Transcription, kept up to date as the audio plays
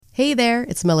Hey there,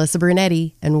 it's Melissa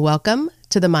Brunetti, and welcome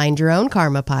to the Mind Your Own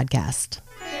Karma podcast.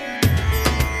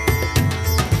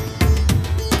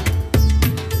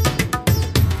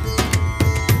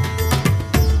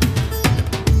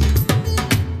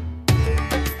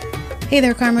 Hey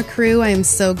there, Karma crew. I am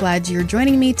so glad you're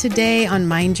joining me today on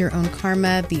Mind Your Own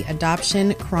Karma, the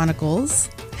Adoption Chronicles.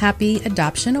 Happy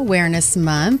Adoption Awareness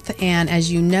Month. And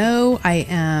as you know, I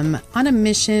am on a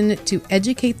mission to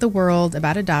educate the world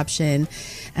about adoption.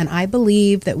 And I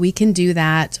believe that we can do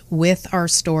that with our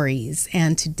stories.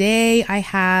 And today I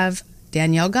have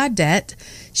Danielle Gaudet.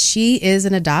 She is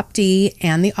an adoptee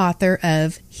and the author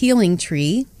of Healing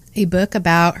Tree, a book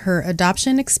about her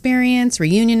adoption experience,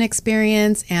 reunion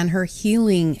experience, and her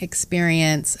healing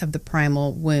experience of the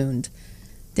primal wound.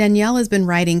 Danielle has been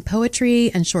writing poetry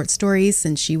and short stories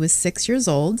since she was 6 years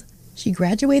old. She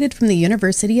graduated from the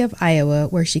University of Iowa,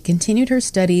 where she continued her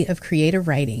study of creative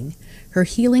writing. Her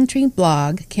Healing Tree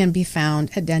blog can be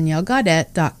found at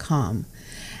daniellegaudet.com.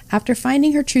 After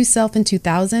finding her true self in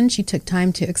 2000, she took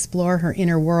time to explore her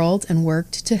inner world and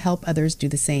worked to help others do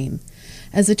the same.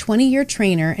 As a 20-year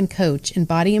trainer and coach in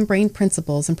body and brain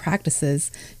principles and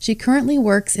practices, she currently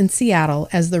works in Seattle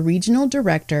as the regional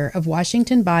director of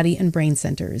Washington Body and Brain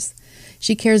Centers.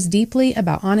 She cares deeply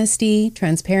about honesty,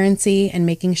 transparency, and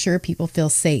making sure people feel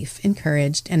safe,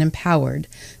 encouraged, and empowered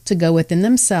to go within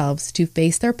themselves to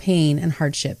face their pain and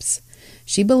hardships.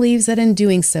 She believes that in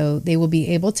doing so, they will be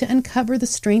able to uncover the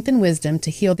strength and wisdom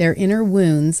to heal their inner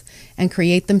wounds and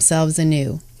create themselves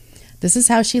anew. This is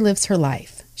how she lives her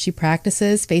life. She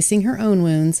practices facing her own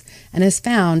wounds and has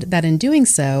found that in doing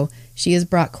so, she is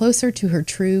brought closer to her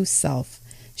true self.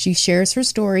 She shares her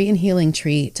story in Healing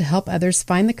Tree to help others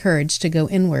find the courage to go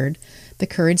inward, the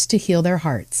courage to heal their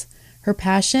hearts. Her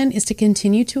passion is to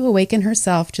continue to awaken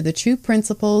herself to the true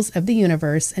principles of the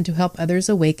universe and to help others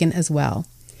awaken as well.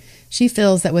 She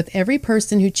feels that with every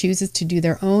person who chooses to do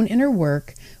their own inner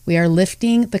work, we are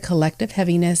lifting the collective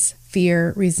heaviness,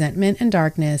 fear, resentment, and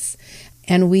darkness,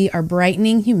 and we are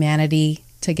brightening humanity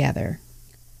together.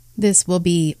 This will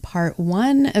be part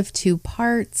 1 of 2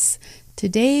 parts.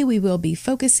 Today we will be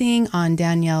focusing on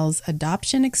Danielle's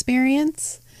adoption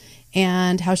experience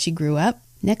and how she grew up.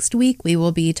 Next week we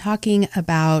will be talking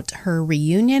about her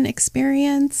reunion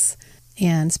experience,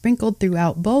 and sprinkled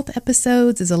throughout both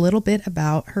episodes is a little bit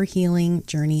about her healing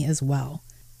journey as well.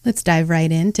 Let's dive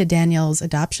right into Danielle's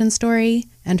adoption story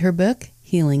and her book,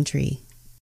 Healing Tree.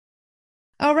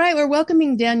 All right, we're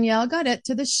welcoming Danielle Gaudet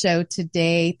to the show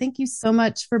today. Thank you so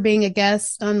much for being a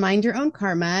guest on Mind Your Own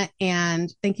Karma,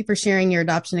 and thank you for sharing your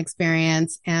adoption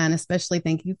experience, and especially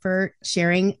thank you for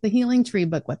sharing the Healing Tree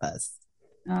book with us.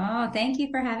 Oh, thank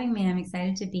you for having me. I'm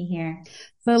excited to be here.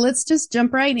 So let's just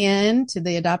jump right into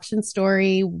the adoption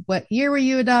story. What year were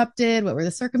you adopted? What were the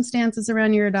circumstances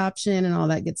around your adoption and all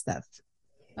that good stuff?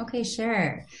 Okay,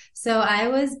 sure. So I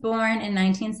was born in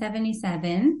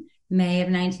 1977. May of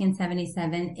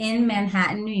 1977 in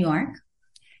Manhattan, New York.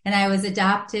 And I was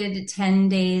adopted 10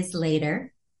 days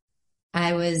later.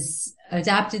 I was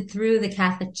adopted through the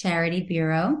Catholic Charity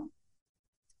Bureau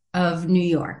of New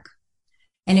York.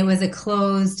 And it was a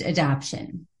closed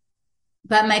adoption.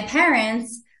 But my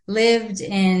parents lived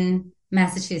in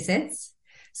Massachusetts.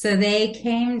 So they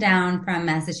came down from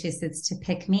Massachusetts to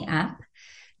pick me up.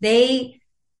 So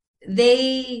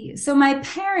my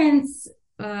parents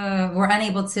were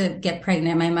unable to get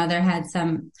pregnant. My mother had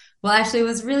it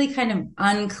was really kind of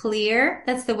unclear.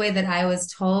 That's the way that I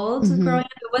was told growing up.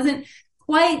 It wasn't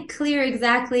quite clear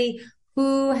exactly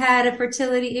who had a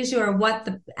fertility issue or what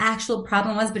the actual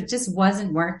problem was, but it just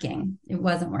wasn't working. It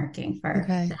wasn't working for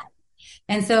that.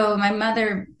 And so my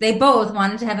mother, they both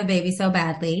wanted to have a baby so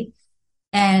badly.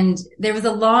 And there was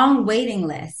a long waiting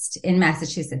list in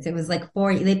Massachusetts. It was like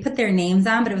they put their names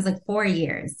on, but it was like 4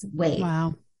 years wait.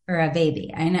 Wow. For a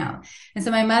baby. I know. And so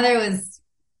my mother was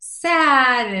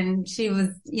sad, and she was,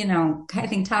 I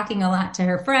think talking a lot to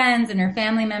her friends and her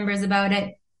family members about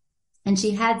it. And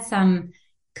she had some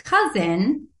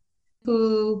cousin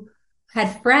who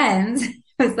had friends. It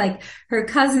was like her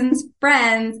cousin's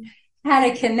friends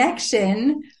had a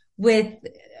connection with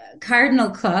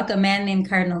Cardinal Cook, a man named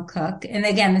Cardinal Cook. And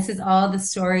again, this is all the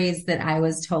stories that I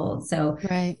was told. So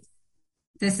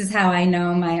This is how I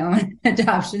know my own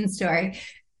adoption story.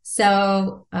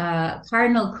 So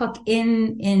Cardinal Cook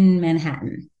in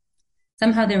Manhattan,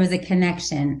 somehow there was a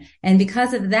connection. And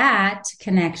because of that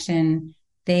connection,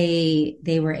 they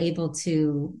were able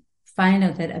to find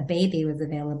out that a baby was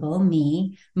available,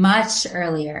 me, much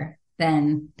earlier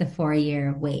than the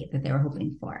 4-year wait that they were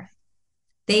hoping for.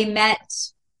 They met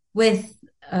with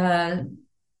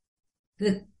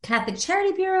the Catholic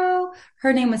Charity Bureau.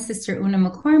 Her name was Sister Una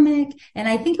McCormick. And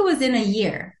I think it was in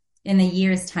a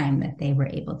year's time that they were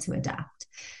able to adopt.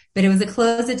 But it was a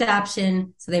closed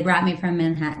adoption. So they brought me from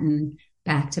Manhattan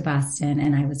back to Boston,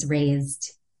 and I was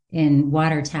raised in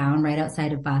Watertown, right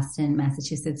outside of Boston,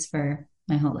 Massachusetts, for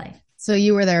my whole life. So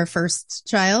you were their first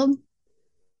child?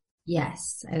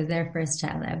 Yes, I was their first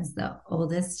child. I was the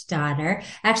oldest daughter.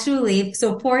 Actually,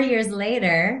 so 4 years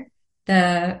later,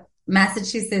 the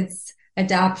Massachusetts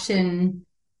adoption,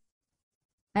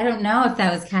 I don't know if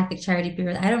that was Catholic Charity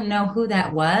Bureau. I don't know who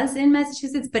that was in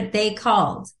Massachusetts, but they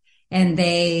called and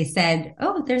they said,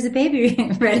 oh, there's a baby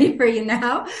ready for you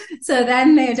now. So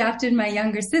then they adopted my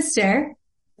younger sister.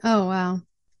 Oh, wow.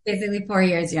 Basically 4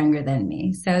 years younger than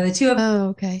me. So the two of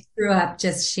us grew up,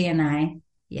 just she and I.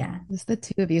 Yeah. Just the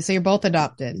two of you. So you're both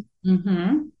adopted.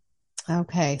 Mm-hmm.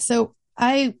 Okay. So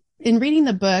in reading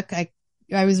the book, I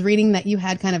was reading that you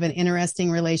had kind of an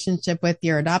interesting relationship with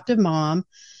your adoptive mom,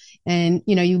 and,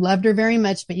 you loved her very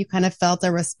much, but you kind of felt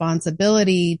a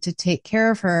responsibility to take care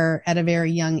of her at a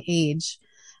very young age.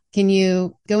 Can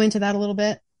you go into that a little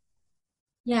bit?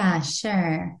 Yeah,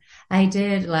 sure. I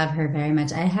did love her very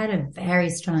much. I had a very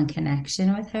strong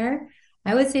connection with her.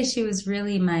 I would say she was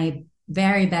really my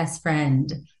very best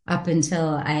friend up until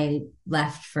I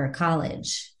left for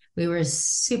college. We were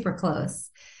super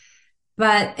close.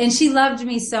 And she loved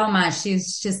me so much. She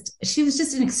was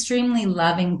just an extremely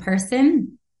loving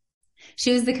person.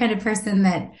 She was the kind of person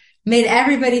that made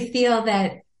everybody feel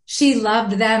that she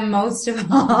loved them most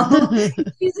of all.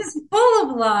 She's just full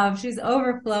of love. She's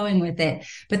overflowing with it.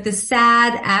 But the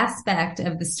sad aspect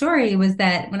of the story was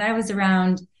that when I was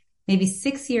around maybe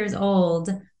 6 years old,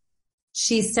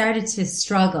 she started to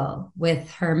struggle with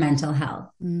her mental health.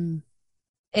 Mm.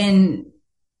 And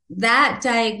that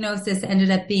diagnosis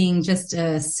ended up being just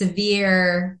a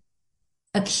severe,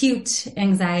 acute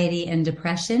anxiety and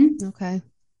depression. Okay.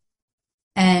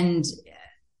 And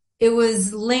it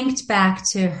was linked back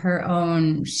to her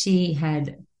own, she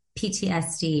had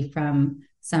PTSD from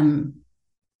some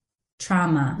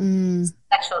trauma,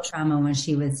 sexual trauma when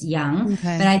she was young.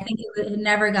 Okay. But I think it had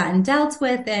never gotten dealt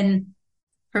with. And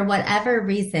for whatever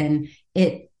reason,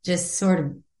 it just sort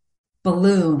of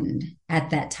ballooned at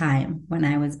that time when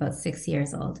I was about 6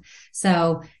 years old.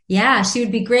 So yeah, she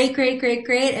would be great, great, great,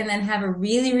 great. And then have a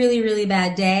really, really, really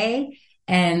bad day.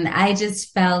 And I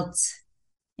just felt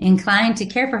inclined to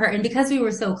care for her. And because we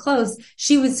were so close,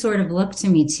 she would sort of look to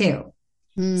me too.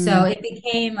 So it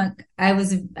became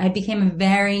I became a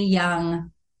very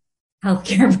young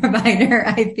healthcare provider.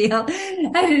 I feel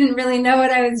I didn't really know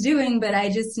what I was doing, but I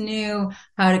just knew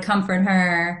how to comfort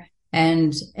her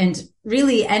and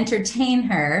really entertain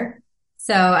her.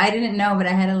 So I didn't know, but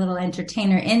I had a little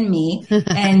entertainer in me.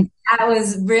 And that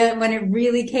was real when it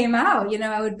really came out.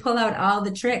 I would pull out all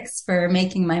the tricks for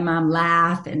making my mom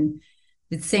laugh and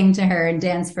would sing to her and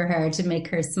dance for her to make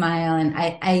her smile.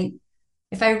 And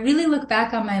if I really look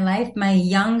back on my life, my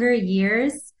younger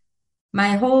years,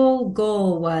 my whole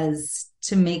goal was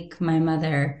to make my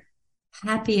mother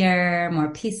happier,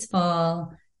 more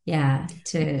peaceful. Yeah.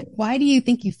 Why do you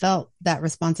think you felt that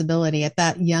responsibility at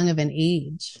that young of an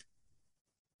age?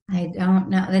 I don't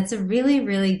know. That's a really,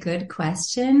 really good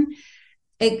question.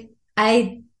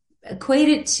 I equate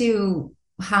it to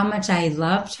how much I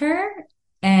loved her.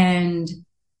 And,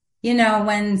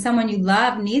 when someone you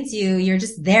love needs you, you're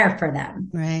just there for them.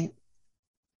 Right.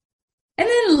 And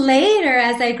then later,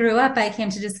 as I grew up, I came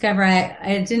to discover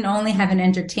I didn't only have an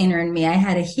entertainer in me. I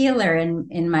had a healer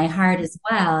in my heart as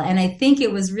well. And I think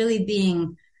it was really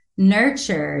being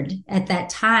nurtured at that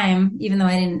time, even though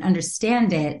I didn't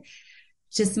understand it,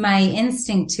 just my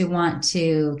instinct to want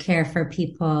to care for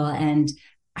people. And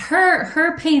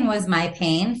her pain was my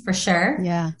pain for sure.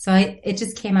 Yeah. So it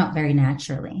just came out very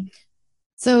naturally.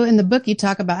 So in the book, you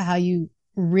talk about how you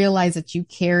realize that you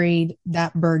carried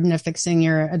that burden of fixing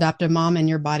your adoptive mom in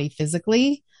your body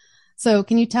physically. So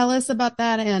can you tell us about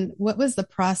that? And what was the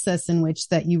process in which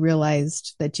that you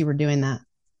realized that you were doing that?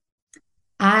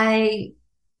 I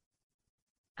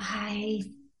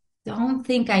don't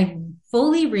think I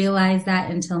fully realized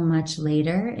that until much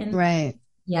later. Right.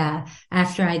 Yeah.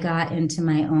 After I got into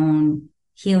my own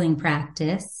healing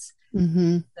practice,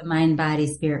 the mind, body,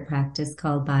 spirit practice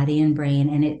called Body and Brain.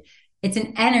 And it's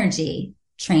an energy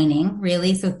training,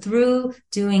 really. So through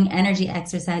doing energy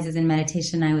exercises and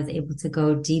meditation, I was able to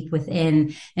go deep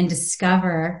within and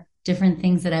discover different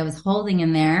things that I was holding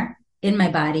in there in my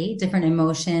body, different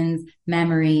emotions,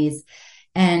 memories,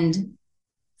 and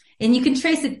you can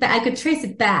trace it back. I could trace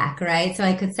it back, right? So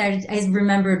I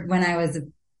remembered when I was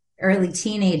an early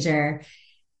teenager,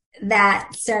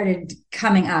 that started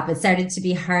coming up. It started to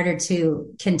be harder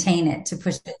to contain it, to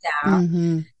push it down.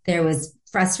 Mm-hmm. There was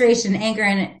frustration, anger,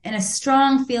 and a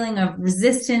strong feeling of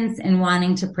resistance and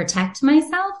wanting to protect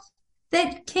myself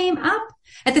that came up.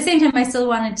 At the same time, I still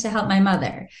wanted to help my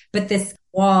mother, but this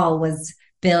wall was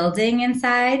building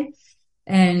inside.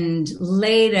 And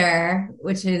later,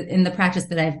 which is in the practice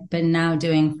that I've been now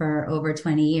doing for over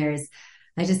 20 years,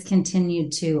 I just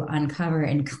continued to uncover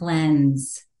and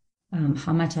cleanse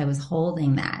how much I was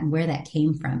holding that and where that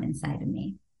came from inside of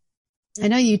me. I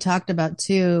know you talked about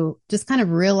too, just kind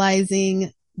of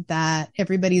realizing that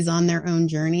everybody's on their own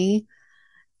journey.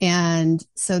 And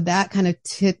so that kind of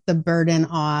took the burden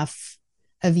off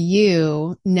of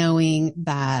you knowing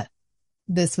that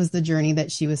this was the journey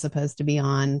that she was supposed to be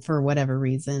on for whatever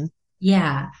reason.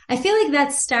 Yeah. I feel like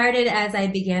that started as I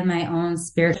began my own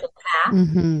spiritual path,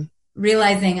 Mm-hmm.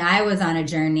 realizing I was on a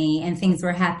journey and things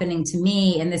were happening to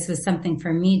me. And this was something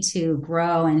for me to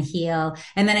grow and heal.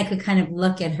 And then I could kind of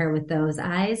look at her with those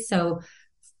eyes. So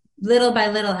little by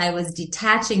little, I was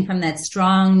detaching from that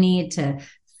strong need to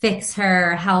fix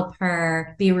her, help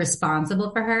her, be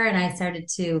responsible for her. And I started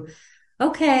to,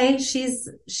 okay, she's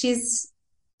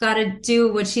got to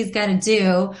do what she's got to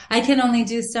do. I can only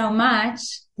do so much.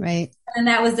 Right. And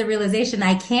that was the realization.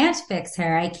 I can't fix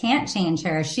her. I can't change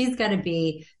her. She's got to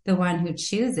be the one who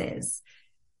chooses.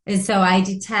 And so I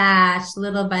detached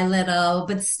little by little,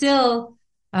 but still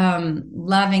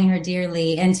loving her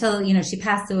dearly until, she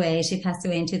passed away. She passed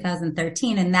away in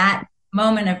 2013. And that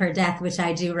moment of her death, which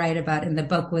I do write about in the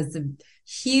book, was a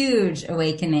huge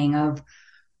awakening of,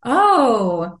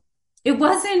 oh, it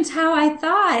wasn't how I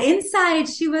thought. Inside,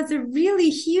 she was a really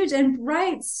huge and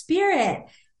bright spirit.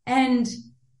 And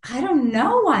I don't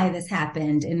know why this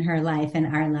happened in her life and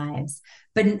our lives,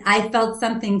 but I felt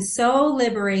something so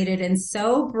liberated and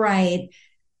so bright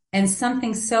and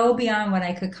something so beyond what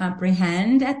I could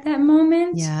comprehend at that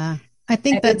moment. Yeah. I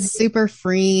think that's super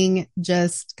freeing,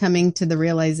 just coming to the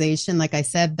realization, like I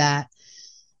said, that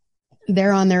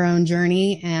they're on their own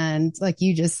journey. And like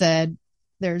you just said,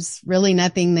 there's really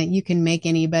nothing that you can make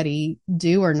anybody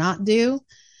do or not do.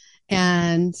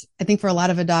 And I think for a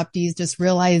lot of adoptees, just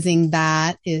realizing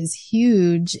that is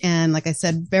huge. And like I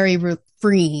said, very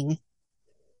freeing.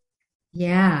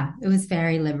 Yeah, it was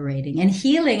very liberating and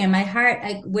healing in my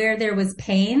heart. Where there was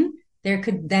pain, there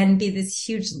could then be this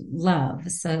huge love.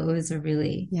 So it was a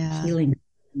really healing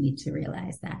for me to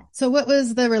realize that. So what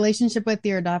was the relationship with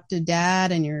your adopted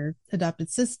dad and your adopted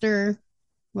sister?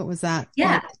 What was that?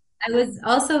 Yeah. Like? I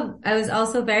was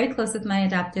also very close with my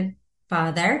adoptive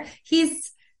father.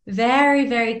 He's very,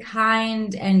 very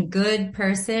kind and good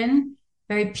person,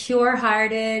 very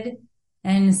pure-hearted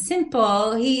and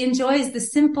simple. He enjoys the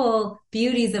simple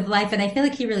beauties of life. And I feel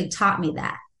like he really taught me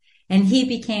that. And he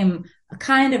became a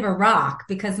kind of a rock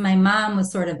because my mom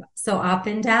was sort of so up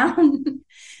and down.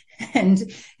 And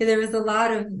there was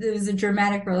a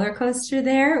dramatic roller coaster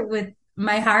there with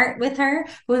my heart with her.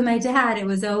 But with my dad, it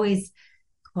was always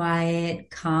quiet,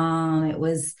 calm. It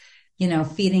was,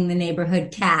 feeding the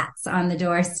neighborhood cats on the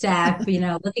doorstep,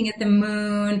 looking at the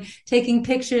moon, taking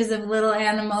pictures of little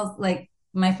animals. Like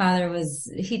my father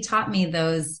he taught me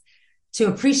to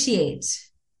appreciate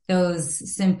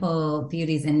those simple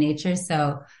beauties in nature.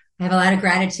 So I have a lot of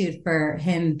gratitude for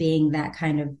him being that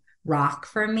kind of rock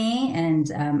for me and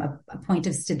a point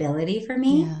of stability for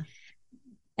me. Yeah.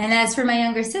 And as for my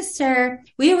younger sister,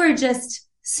 we were just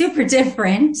super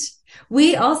different.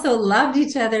 We also loved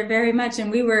each other very much,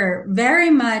 and we were very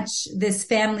much this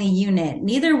family unit.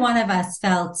 Neither one of us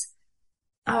felt,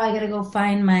 oh, I got to go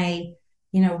find my,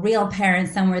 real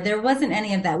parents somewhere. There wasn't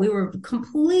any of that. We were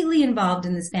completely involved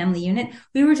in this family unit.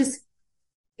 We were just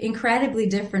incredibly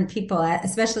different people,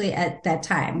 especially at that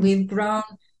time. We've grown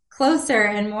closer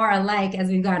and more alike as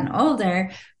we've gotten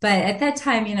older. But at that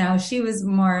time, she was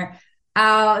more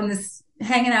out and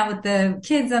hanging out with the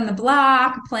kids on the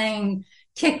block, playing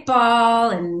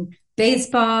kickball and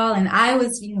baseball. And I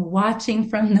was, watching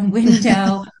from the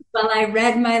window while I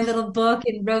read my little book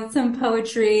and wrote some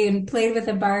poetry and played with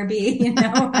a Barbie,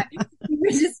 we were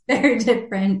just very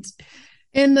different.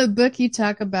 In the book, you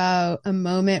talk about a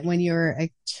moment when you were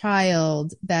a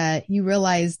child that you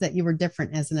realized that you were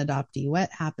different as an adoptee.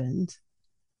 What happened?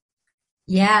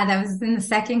 Yeah, that was in the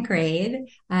second grade.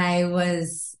 We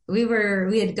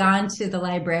had gone to the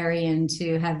librarian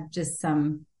to have just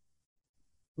some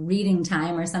reading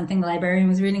time or something. The librarian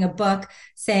was reading a book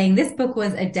saying this book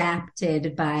was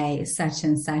adapted by such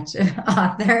and such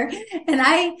author. And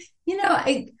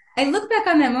I look back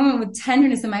on that moment with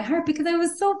tenderness in my heart because I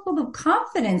was so full of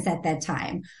confidence at that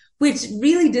time, which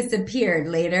really disappeared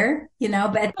later,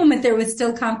 but at the moment there was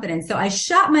still confidence. So I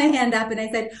shot my hand up and I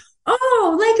said,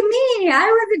 oh, like me, I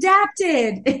was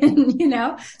adopted,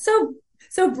 and,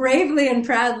 so bravely and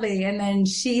proudly. And then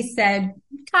she said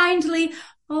kindly,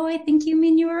 oh, I think you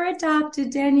mean you were adopted,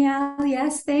 Danielle.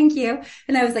 Yes, thank you.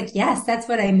 And I was like, yes, that's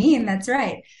what I mean. That's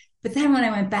right. But then when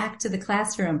I went back to the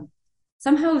classroom,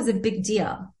 somehow it was a big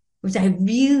deal, which I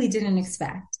really didn't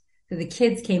expect. So the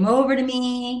kids came over to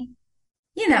me,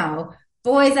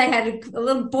 boys, I had a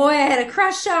little boy I had a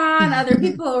crush on, other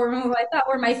people who I thought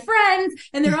were my friends,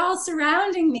 and they're all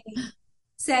surrounding me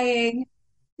saying,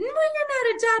 no, you're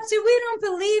not adopted. We don't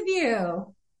believe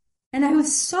you. And I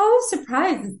was so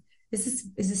surprised. Is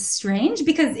this strange?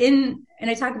 Because and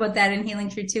I talk about that in Healing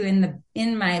Tree too,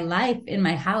 in my life, in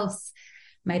my house,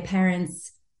 my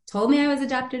parents told me I was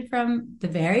adopted from the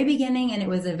very beginning, and it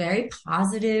was a very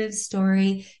positive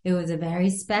story. It was a very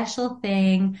special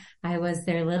thing. I was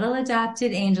their little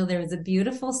adopted angel. There was a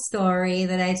beautiful story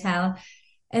that I tell.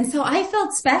 And so I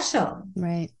felt special.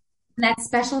 Right. And that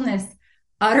specialness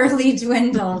utterly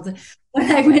dwindled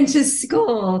when I went to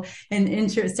school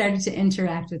and started to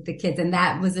interact with the kids. And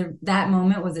that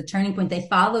moment was a turning point. They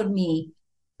followed me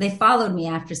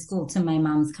after school to my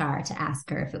mom's car to ask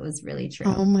her if it was really true.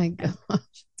 Oh my gosh.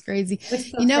 It's crazy.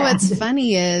 So what's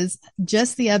funny is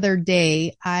just the other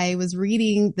day, I was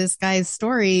reading this guy's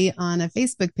story on a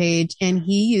Facebook page and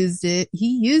he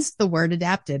used the word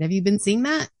adapted. Have you been seeing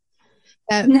that?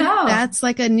 No. That's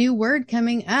like a new word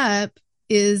coming up,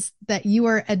 is that you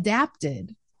are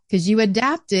adapted because you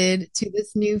adapted to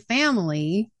this new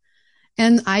family.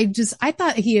 And I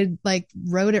thought he had like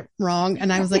wrote it wrong.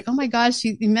 And I was like, oh my gosh,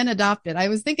 he meant adopted. I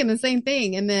was thinking the same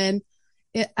thing. And then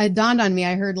it dawned on me,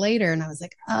 I heard later, and I was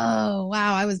like, oh,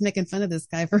 wow, I was making fun of this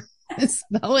guy for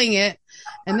spelling it.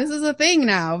 And this is a thing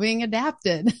now, being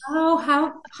adapted. Oh,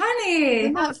 how funny.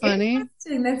 Isn't that funny?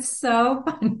 That's so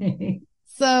funny.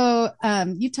 So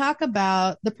you talk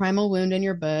about the primal wound in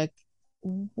your book.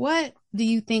 What do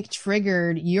you think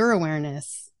triggered your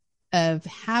awareness of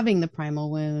having the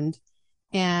primal wound?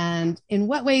 And in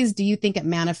what ways do you think it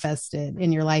manifested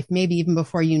in your life, maybe even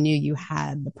before you knew you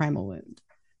had the primal wound?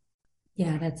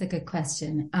 Yeah, that's a good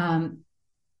question.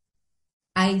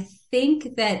 I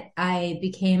think that I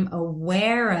became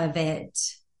aware of it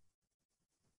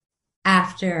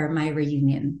after my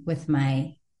reunion with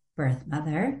my birth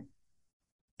mother.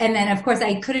 And then, of course,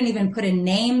 I couldn't even put a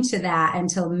name to that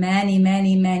until many,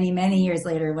 many, many, many years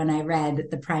later when I read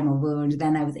The Primal Wound.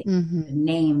 Then I was able to put a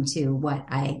name to what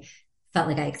I felt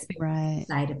like I experienced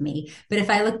inside of me. But if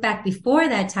I look back before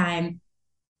that time,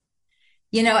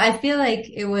 I feel like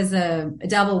it was a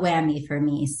double whammy for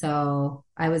me. So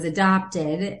I was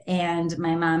adopted and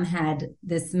my mom had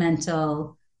this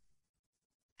mental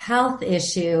health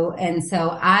issue. And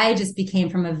so I just became,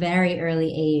 from a very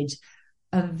early age,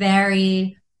 a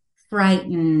very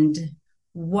frightened,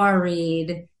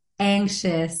 worried,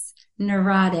 anxious,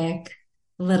 neurotic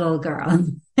little girl.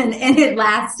 And it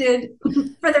lasted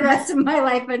for the rest of my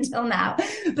life until now.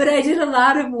 But I did a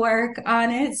lot of work on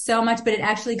it, so much, but it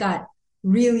actually got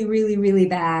really, really, really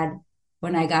bad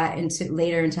when I got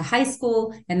later into high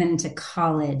school and then into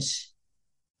college.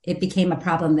 It became a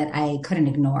problem that I couldn't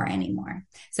ignore anymore.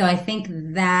 So I think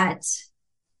that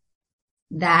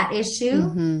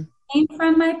issue came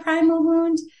from my primal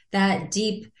wound, that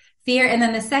deep fear. And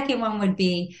then the second one would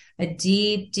be a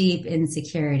deep, deep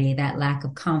insecurity, that lack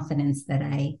of confidence that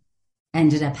I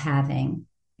ended up having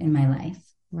in my life.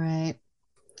 Right.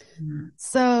 Yeah.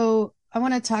 So I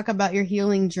want to talk about your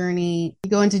healing journey. You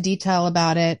go into detail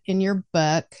about it in your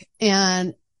book.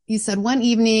 And you said, one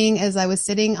evening as I was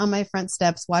sitting on my front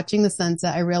steps watching the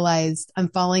sunset, I realized I'm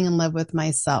falling in love with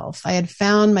myself. I had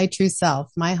found my true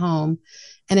self, my home,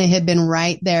 and it had been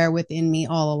right there within me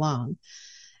all along.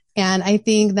 And I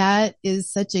think that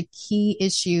is such a key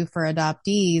issue for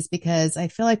adoptees, because I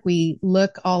feel like we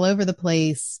look all over the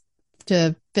place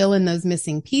to fill in those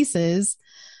missing pieces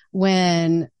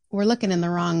when we're looking in the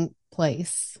wrong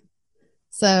place.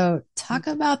 So talk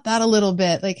about that a little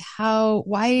bit. Like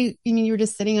you were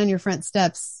just sitting on your front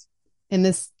steps and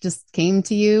this just came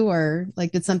to you, or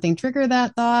like, did something trigger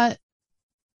that thought?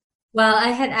 Well, I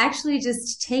had actually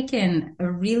just taken a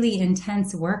really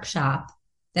intense workshop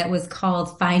that was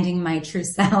called Finding My True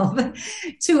Self,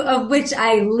 of which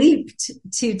I leaped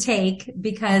to take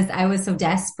because I was so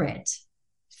desperate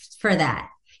for that.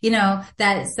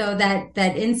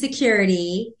 That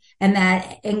insecurity and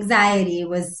that anxiety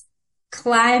was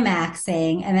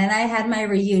climaxing. And then I had my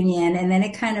reunion and then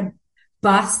it kind of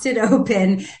busted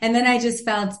open. And then I just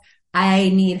felt I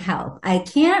need help. I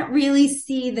can't really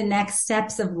see the next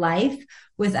steps of life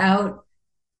without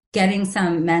getting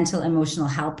some mental emotional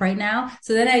help right now.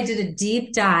 So then I did a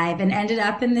deep dive and ended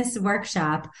up in this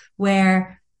workshop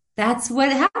where that's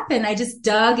what happened. I just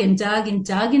dug and dug and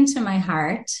dug into my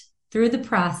heart through the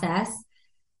process,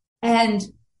 and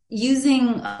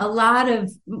using a lot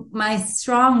of my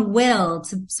strong will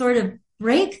to sort of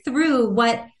break through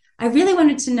what I really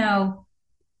wanted to know.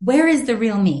 Where is the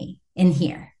real me in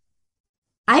here?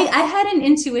 I had an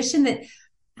intuition that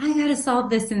I got to solve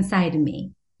this inside of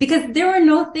me, because there were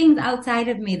no things outside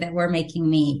of me that were making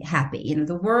me happy. You know,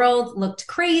 the world looked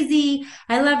crazy.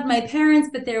 I loved my parents,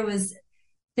 but there was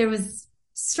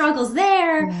struggles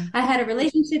there. Yeah. I had a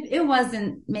relationship. It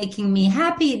wasn't making me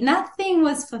happy. Nothing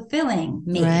was fulfilling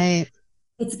me. Right.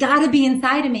 It's got to be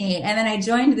inside of me. And then I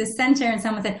joined this center and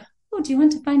someone said, oh, do you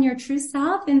want to find your true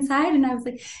self inside? And I was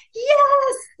like,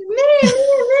 yes,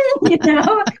 me, you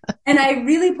know? And I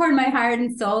really poured my heart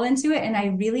and soul into it. And I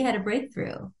really had a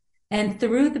breakthrough. And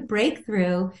through the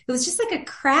breakthrough, it was just like a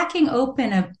cracking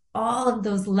open of all of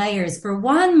those layers for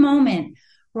one moment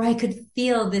where I could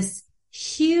feel this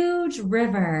huge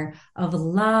river of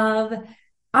love,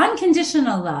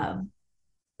 unconditional love,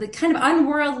 the kind of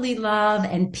unworldly love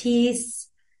and peace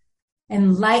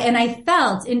and light. And I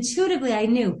felt intuitively, I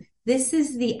knew this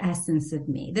is the essence of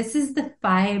me. This is the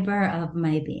fiber of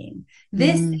my being.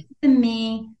 This is the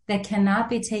me that cannot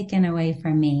be taken away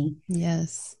from me.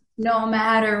 Yes. No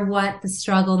matter what the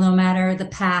struggle, no matter the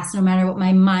past, no matter what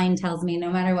my mind tells me, no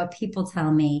matter what people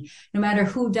tell me, no matter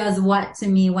who does what to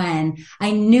me when,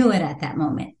 I knew it at that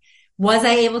moment. Was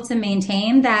I able to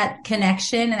maintain that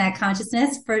connection and that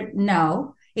consciousness?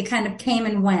 No, it kind of came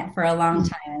and went for a long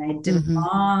time. And I did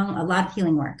a lot of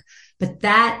healing work. But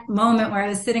that moment where I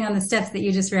was sitting on the steps that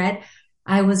you just read,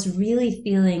 I was really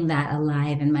feeling that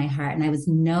alive in my heart, and I was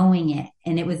knowing it,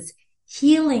 and it was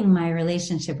healing my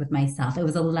relationship with myself. It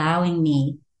was allowing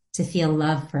me to feel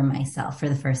love for myself for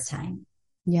the first time.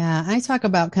 Yeah. I talk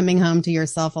about coming home to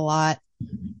yourself a lot.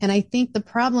 And I think the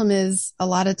problem is a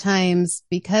lot of times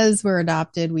because we're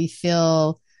adopted, we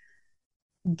feel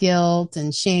guilt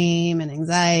and shame and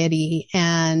anxiety,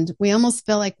 and we almost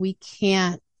feel like we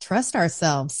can't trust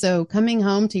ourselves. So coming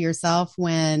home to yourself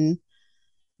when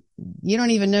you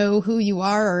don't even know who you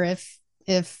are or if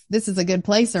this is a good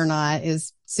place or not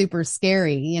is super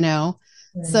scary, you know?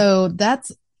 Right. So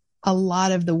that's a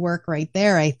lot of the work right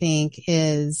there, I think,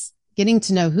 is getting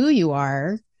to know who you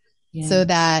are so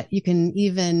that you can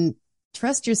even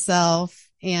trust yourself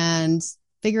and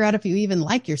figure out if you even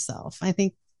like yourself. I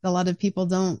think a lot of people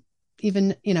don't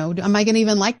even, you know, am I going to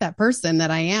even like that person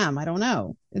that I am? I don't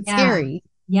know. It's scary.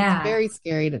 Yeah. It's very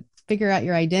scary to figure out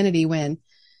your identity when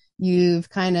you've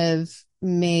kind of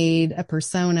made a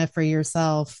persona for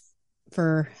yourself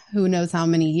for who knows how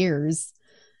many years.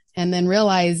 And then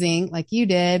realizing, like you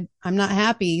did, I'm not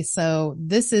happy. So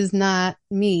this is not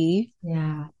me.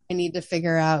 Yeah. I need to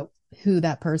figure out who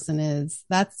that person is.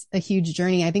 That's a huge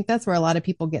journey. I think that's where a lot of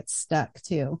people get stuck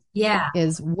too. Yeah.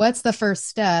 Is what's the first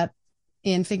step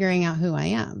in figuring out who I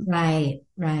am? Right.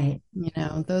 Right. You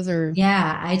know, those are.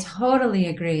 Yeah, I totally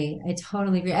agree.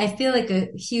 I feel like a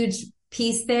huge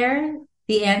piece there.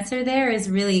 The answer there is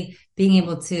really being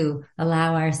able to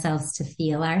allow ourselves to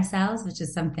feel ourselves, which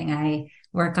is something I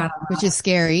work on. Which is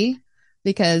scary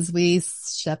because we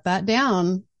shut that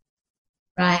down.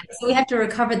 Right. So we have to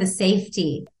recover the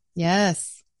safety.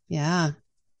 Yes. Yeah.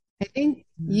 I think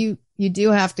you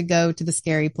do have to go to the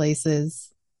scary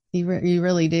places. You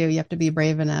really do. You have to be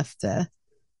brave enough to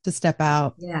step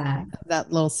out. Yeah.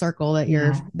 That little circle that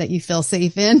that you feel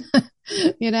safe in,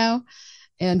 you know,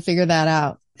 and figure that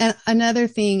out. And another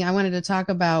thing I wanted to talk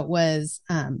about was,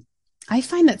 I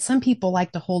find that some people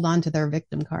like to hold on to their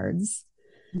victim cards.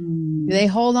 They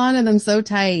hold on to them so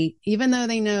tight, even though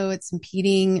they know it's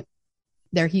impeding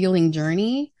their healing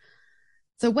journey.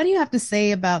 So what do you have to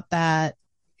say about that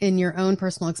in your own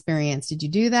personal experience? Did you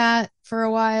do that for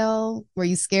a while? Were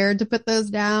you scared to put those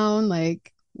down?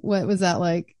 Like, what was that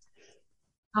like?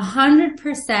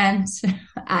 100%.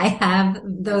 I have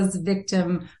those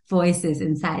victim voices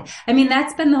inside. I mean,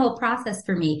 that's been the whole process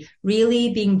for me,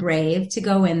 really being brave to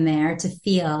go in there, to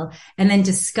feel, and then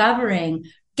discovering,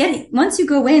 once you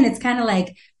go in, it's kind of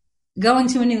like going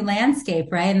to a new landscape,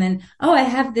 right? And then, oh, I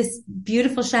have this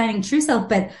beautiful shining true self,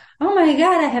 but oh my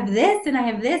God, I have this and I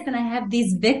have this and I have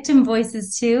these victim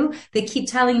voices too that keep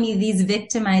telling me these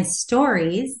victimized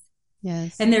stories.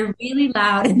 Yes. And they're really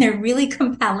loud and they're really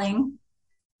compelling.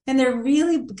 And they're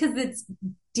really, because it's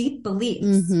deep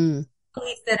beliefs,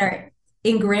 beliefs that are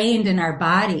ingrained in our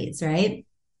bodies, right?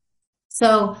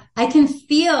 So I've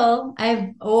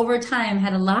over time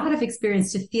had a lot of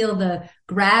experience to feel the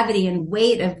gravity and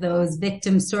weight of those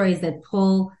victim stories that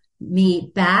pull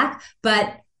me back.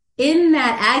 But in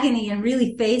that agony and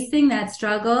really facing that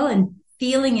struggle and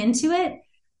feeling into it,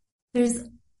 there's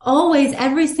always,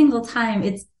 every single time,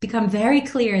 it's become very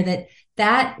clear that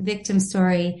that victim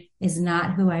story is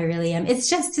not who I really am. It's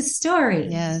just a story.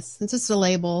 Yes. It's just a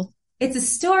label. It's a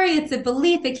story. It's a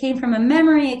belief. It came from a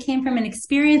memory. It came from an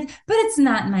experience, but it's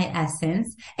not my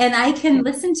essence. And I can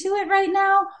listen to it right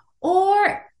now.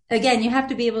 Or again, you have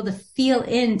to be able to feel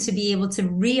in to be able to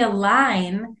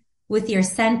realign with your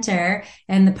center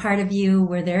and the part of you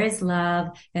where there is love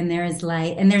and there is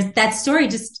light. And there's that story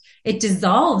it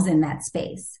dissolves in that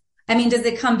space. I mean, does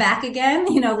it come back again,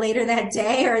 later that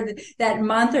day or that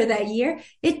month or that year?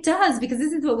 It does, because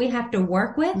this is what we have to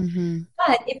work with. Mm-hmm.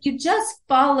 But if you just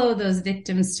follow those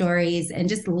victim stories and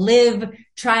just live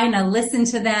trying to listen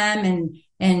to them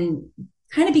and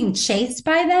kind of being chased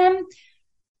by them,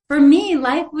 for me,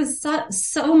 life was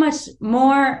so much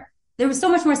more. There was so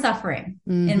much more suffering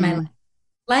in my life.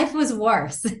 Life was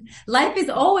worse. Life is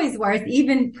always worse,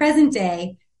 even present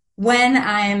day, when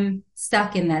I'm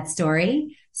stuck in that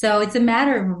story. So it's a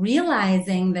matter of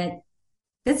realizing that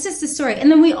that's just a story. And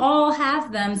then we all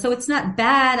have them. So it's not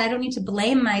bad. I don't need to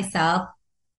blame myself.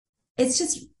 It's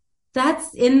just,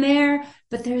 that's in there,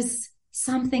 but there's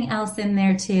something else in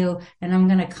there too. And I'm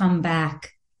going to come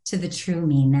back to the true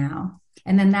me now.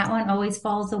 And then that one always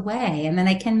falls away. And then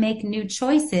I can make new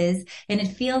choices. And it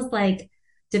feels like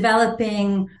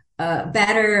developing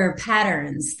better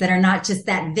patterns that are not just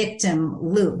that victim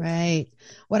loop. Right.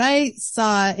 What I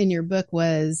saw in your book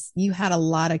was you had a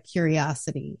lot of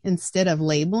curiosity instead of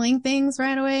labeling things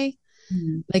right away.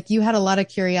 Mm-hmm. Like you had a lot of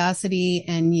curiosity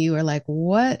and you were like,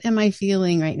 what am I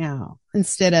feeling right now?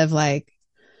 Instead of like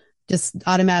just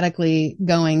automatically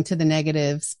going to the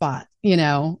negative spot,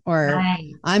 or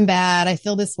right. I'm bad. I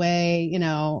feel this way,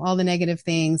 all the negative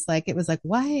things. Like it was like,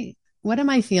 why? What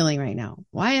am I feeling right now?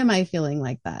 Why am I feeling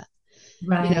like that?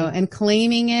 Right. And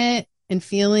claiming it and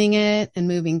feeling it and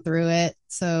moving through it.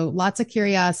 So lots of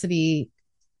curiosity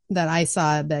that I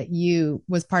saw that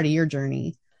was part of your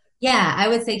journey. Yeah, I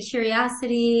would say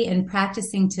curiosity and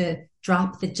practicing to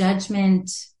drop the judgment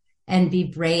and be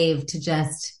brave to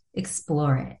just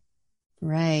explore it.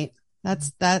 Right.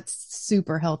 That's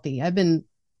super healthy. I've been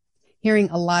hearing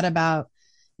a lot about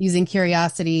using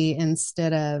curiosity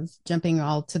instead of jumping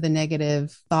all to the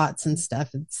negative thoughts and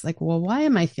stuff. It's like, well, why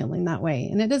am I feeling that way?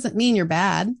 And it doesn't mean you're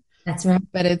bad. That's right.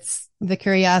 But it's the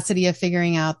curiosity of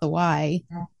figuring out the why,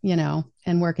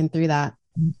 and working through that.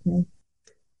 Mm-hmm.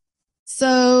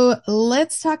 So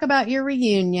let's talk about your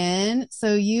reunion.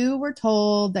 So you were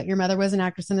told that your mother was an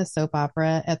actress in a soap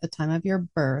opera at the time of your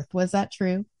birth. Was that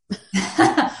true?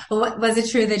 Was it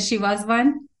true that she was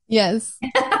one? Yes.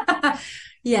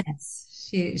 Yes.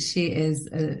 She is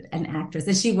an actress,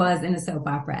 and she was in a soap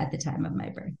opera at the time of my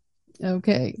birth.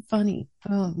 Okay, funny.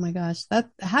 Oh my gosh,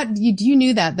 you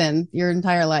knew that then your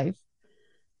entire life?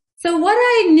 So what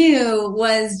I knew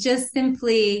was just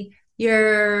simply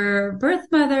your birth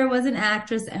mother was an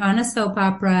actress on a soap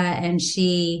opera, and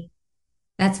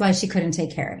that's why she couldn't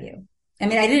take care of you. I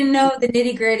mean, I didn't know the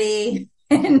nitty gritty,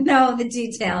 I didn't know the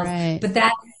details, right. But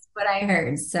that's what I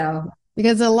heard. So.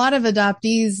 Because a lot of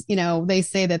adoptees, they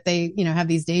say that they, have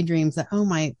these daydreams that, oh,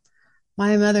 my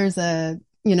mother's a,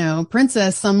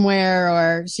 princess somewhere,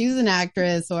 or she's an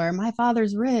actress, or my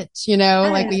father's rich,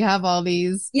 like we have all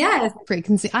these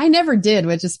preconceived. I never did,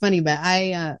 which is funny, but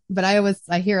I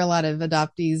hear a lot of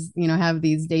adoptees, have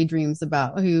these daydreams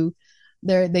about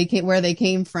where they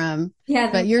came from.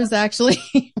 Yeah. But yours actually.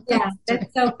 Yeah,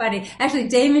 that's so funny. Actually,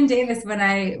 Damon Davis, when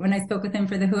I spoke with him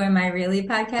for the Who Am I Really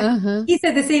podcast, he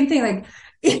said the same thing. Like,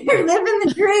 you're living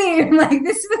the dream. Like,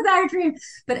 this was our dream,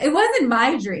 but it wasn't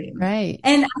my dream. Right.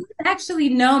 And I didn't actually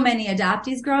know many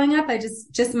adoptees growing up. I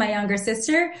just my younger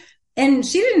sister, and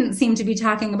she didn't seem to be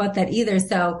talking about that either.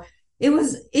 So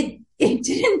it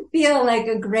didn't feel like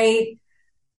a great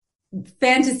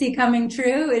fantasy coming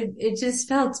true. It just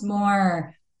felt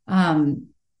more,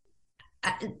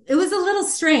 it was a little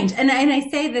strange. And I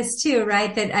say this too,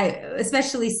 right? That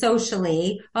especially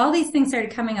socially, all these things started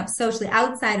coming up socially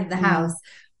outside of the house,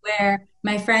 where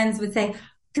my friends would say,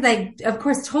 because I, of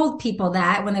course, told people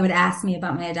that when they would ask me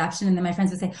about my adoption. And then my friends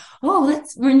would say, oh,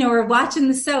 we're watching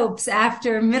the soaps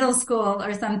after middle school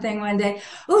or something one day.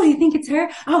 Oh, do you think it's her?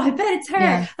 Oh, I bet it's her.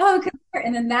 Yeah. Oh,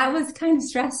 and then that was kind of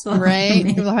stressful.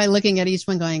 Right. Probably looking at each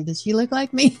one going, does she look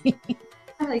like me?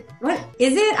 Like, what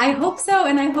is it? I hope so.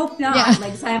 And I hope not. Yeah.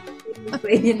 Like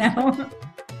simultaneously,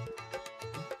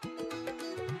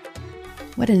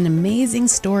 What an amazing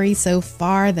story so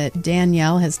far that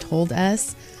Danielle has told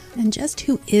us. And just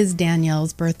who is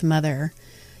Danielle's birth mother?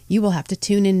 You will have to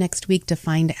tune in next week to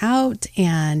find out.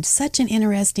 And such an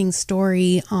interesting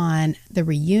story on the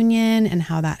reunion and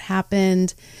how that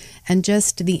happened, and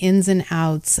just the ins and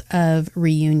outs of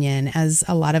reunion. As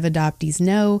a lot of adoptees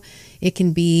know, it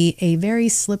can be a very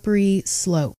slippery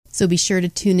slope. So be sure to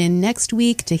tune in next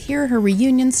week to hear her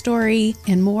reunion story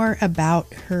and more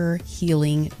about her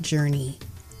healing journey.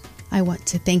 I want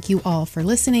to thank you all for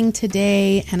listening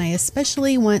today, and I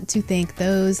especially want to thank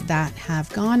those that have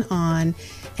gone on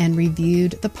and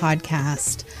reviewed the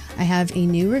podcast. I have a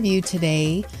new review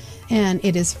today, and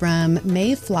it is from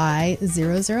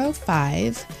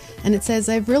Mayfly005. And it says,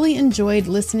 I've really enjoyed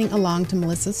listening along to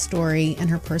Melissa's story and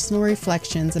her personal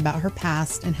reflections about her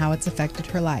past and how it's affected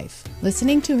her life.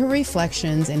 Listening to her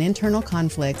reflections and internal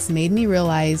conflicts made me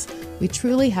realize we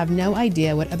truly have no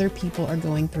idea what other people are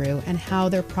going through and how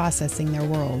they're processing their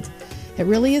world. It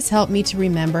really has helped me to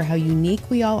remember how unique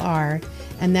we all are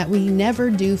and that we never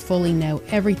do fully know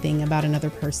everything about another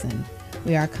person.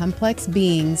 We are complex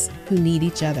beings who need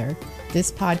each other.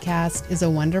 This podcast is a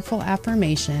wonderful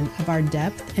affirmation of our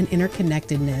depth and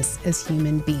interconnectedness as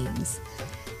human beings.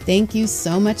 Thank you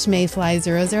so much,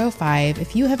 Mayfly005.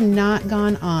 If you have not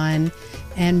gone on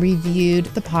and reviewed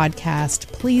the podcast,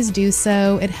 please do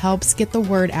so. It helps get the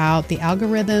word out. The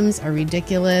algorithms are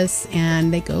ridiculous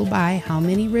and they go by how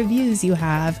many reviews you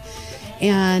have.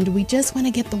 And we just want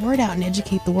to get the word out and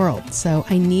educate the world. So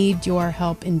I need your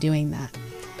help in doing that.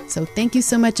 So thank you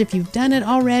so much if you've done it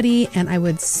already, and I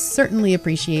would certainly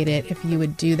appreciate it if you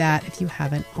would do that if you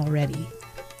haven't already.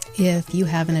 If you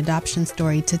have an adoption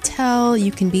story to tell,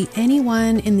 you can be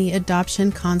anyone in the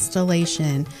adoption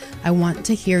constellation. I want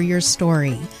to hear your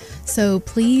story. So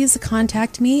please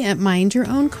contact me at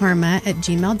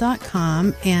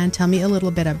mindyourownkarma@gmail.com and tell me a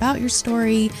little bit about your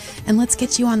story, and let's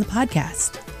get you on the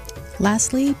podcast.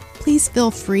 Lastly, please feel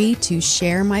free to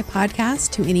share my podcast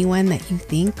to anyone that you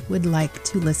think would like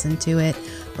to listen to it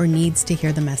or needs to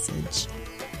hear the message.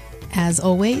 As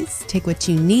always, take what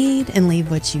you need and leave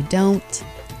what you don't.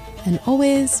 And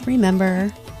always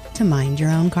remember to mind your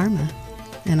own karma.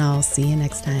 And I'll see you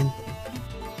next time.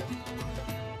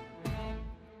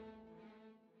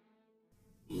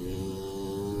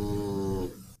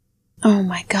 Oh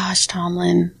my gosh,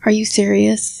 Tomlin, are you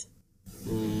serious?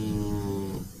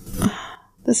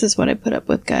 This is what I put up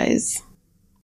with, guys.